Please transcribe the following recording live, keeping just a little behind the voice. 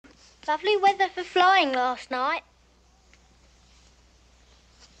Lovely weather for flying last night.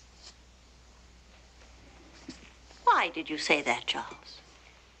 Why did you say that, Charles?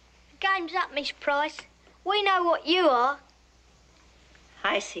 The game's up, Miss Price. We know what you are.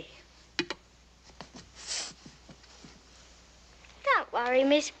 I see. Don't worry,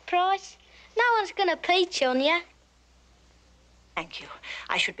 Miss Price. No one's going to peach on you. Thank you.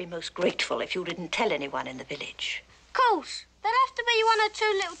 I should be most grateful if you didn't tell anyone in the village. Of course. There'll have to be 1 or 2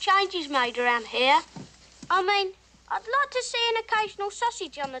 little changes made around here. I mean, I'd like to see an occasional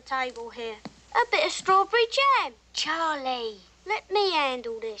sausage on the table here. A bit of strawberry jam. Charlie, let me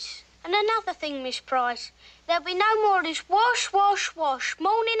handle this. And another thing, Miss Price, there'll be no more of this wash, wash, wash,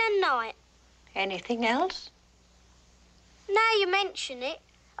 morning and night. Anything else? Now you mention it,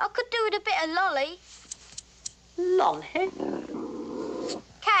 I could do with a bit of lolly. Lolly?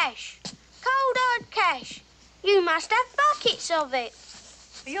 Cash. Cold hard cash. You must have buckets of it.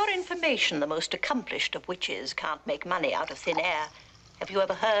 For your information, the most accomplished of witches can't make money out of thin air. Have you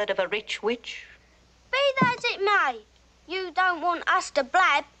ever heard of a rich witch? Be that as it may, you don't want us to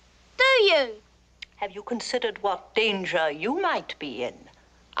blab, do you? Have you considered what danger you might be in?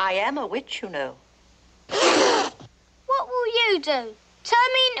 I am a witch, you know. What will you do?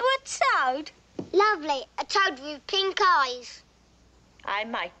 Turn me into a toad? Lovely, a toad with pink eyes. I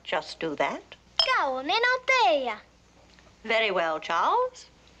might just do that. Go on then, I'll dare you. Very well, Charles.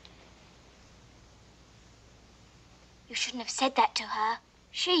 You shouldn't have said that to her.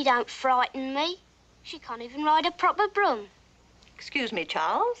 She don't frighten me. She can't even ride a proper broom. Excuse me,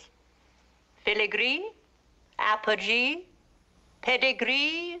 Charles. Filigree, apogee,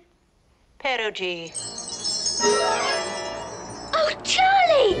 pedigree, perigee. Oh,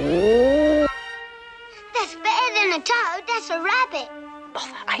 Charlie! That's better than a toad, that's a rabbit.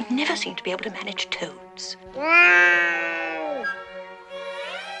 Bother, I never seem to be able to manage toads.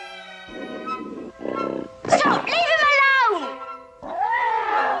 Stop! Leave him alone!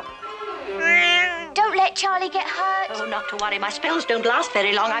 Don't let Charlie get hurt. Oh, not to worry. My spells don't last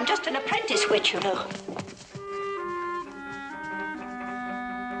very long. I'm just an apprentice witch, you know.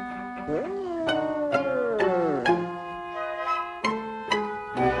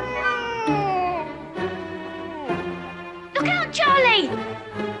 Look out, Charlie!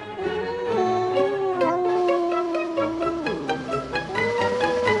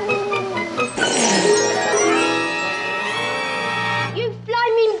 You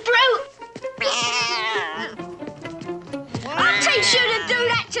flaming brute! I'll teach you to do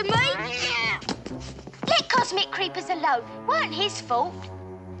that to me! Let Cosmic Creepers alone. Weren't his fault.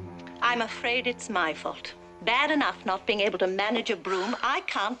 I'm afraid it's my fault. Bad enough not being able to manage a broom, I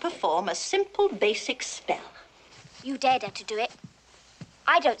can't perform a simple, basic spell. You dared her to do it.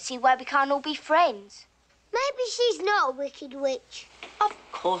 I don't see why we can't all be friends. Maybe she's not a wicked witch. Of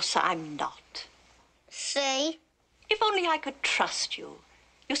course I'm not. See? If only I could trust you.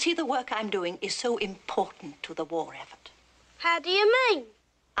 You see, the work I'm doing is so important to the war effort. How do you mean?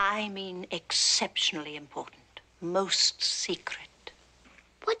 I mean exceptionally important. Most secret.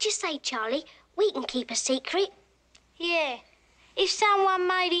 What'd you say, Charlie? We can keep a secret. Yeah, if someone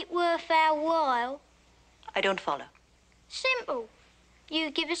made it worth our while. I don't follow. Simple. You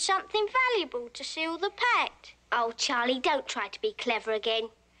give us something valuable to seal the pact. Oh, Charlie, don't try to be clever again.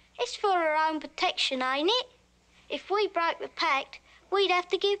 It's for our own protection, ain't it? If we broke the pact, we'd have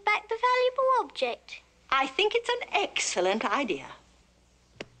to give back the valuable object. I think it's an excellent idea.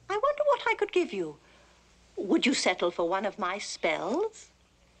 I wonder what I could give you. Would you settle for one of my spells?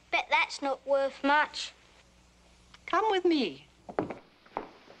 Bet that's not worth much. Come with me.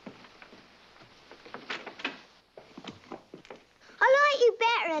 I like you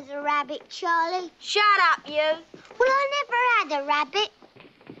better as a rabbit, Charlie. Shut up, you. Well, I never had a rabbit.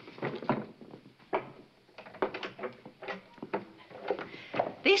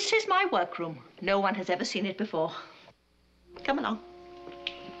 This is my workroom. No one has ever seen it before. Come along.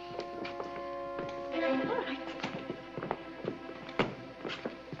 All right.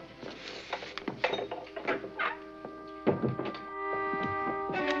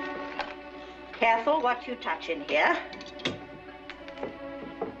 Careful what you touch in here.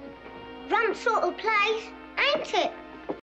 Rum sort of place, ain't it?